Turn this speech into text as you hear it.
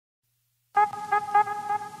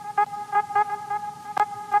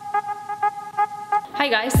Hi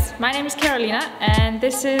guys, my name is Carolina and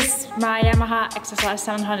this is my Yamaha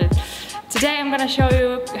XSR700. Today I'm gonna show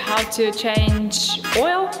you how to change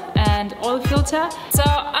oil and oil filter. So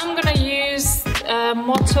I'm gonna use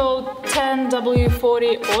Moto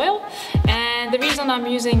 10W40 oil, and the reason I'm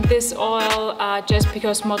using this oil just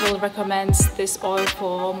because Moto recommends this oil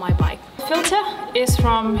for my bike. The filter is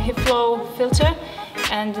from Hiflow filter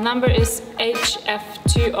and the number is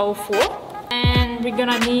HF204, and we're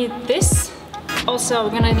gonna need this. Also, we're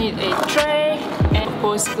gonna need a tray and of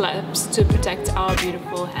course gloves to protect our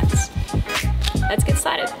beautiful hands. Let's get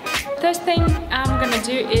started. First thing I'm gonna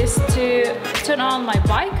do is to turn on my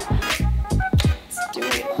bike. Let's do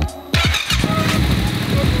it.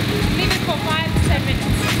 Leave it for 5 to 10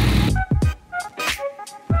 minutes.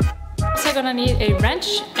 Also gonna need a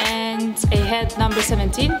wrench and a head number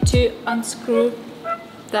 17 to unscrew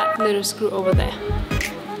that little screw over there.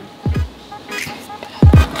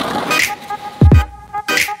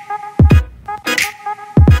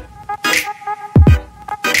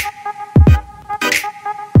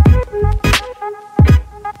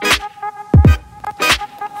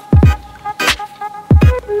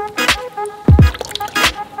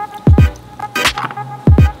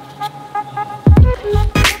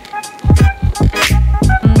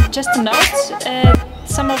 Just a note,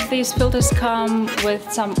 some of these filters come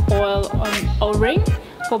with some oil on O-ring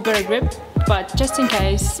for better grip, but just in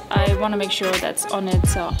case I want to make sure that's on it,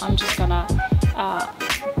 so I'm just gonna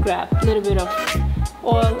grab a little bit of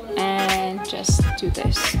oil and just do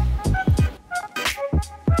this.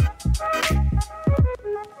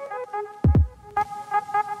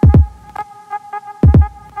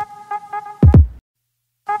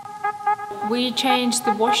 We changed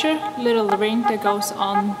the washer, little ring that goes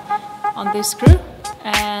on this screw,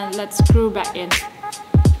 and let's screw back in.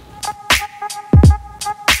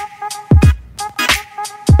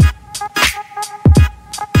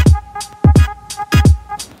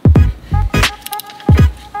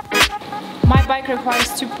 My bike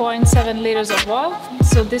requires 2.7 liters of oil,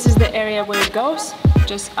 so this is the area where it goes.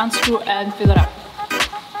 Just unscrew and fill it up.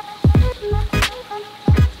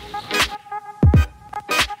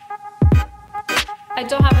 I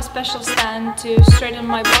don't have a special stand to straighten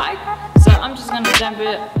my bike, so I'm just gonna jump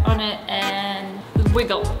it on it and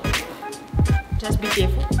wiggle. Just be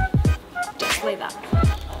careful. Just like that.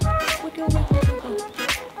 Wiggle, wiggle, wiggle.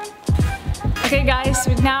 Okay guys,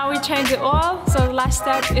 now we change the oil, so the last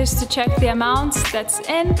step is to check the amounts that's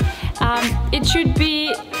in. It should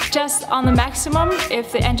be just on the maximum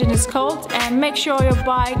if the engine is cold, and make sure your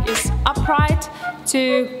bike is upright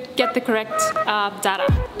to get the correct data.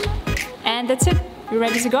 And that's it. You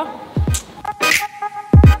ready to go?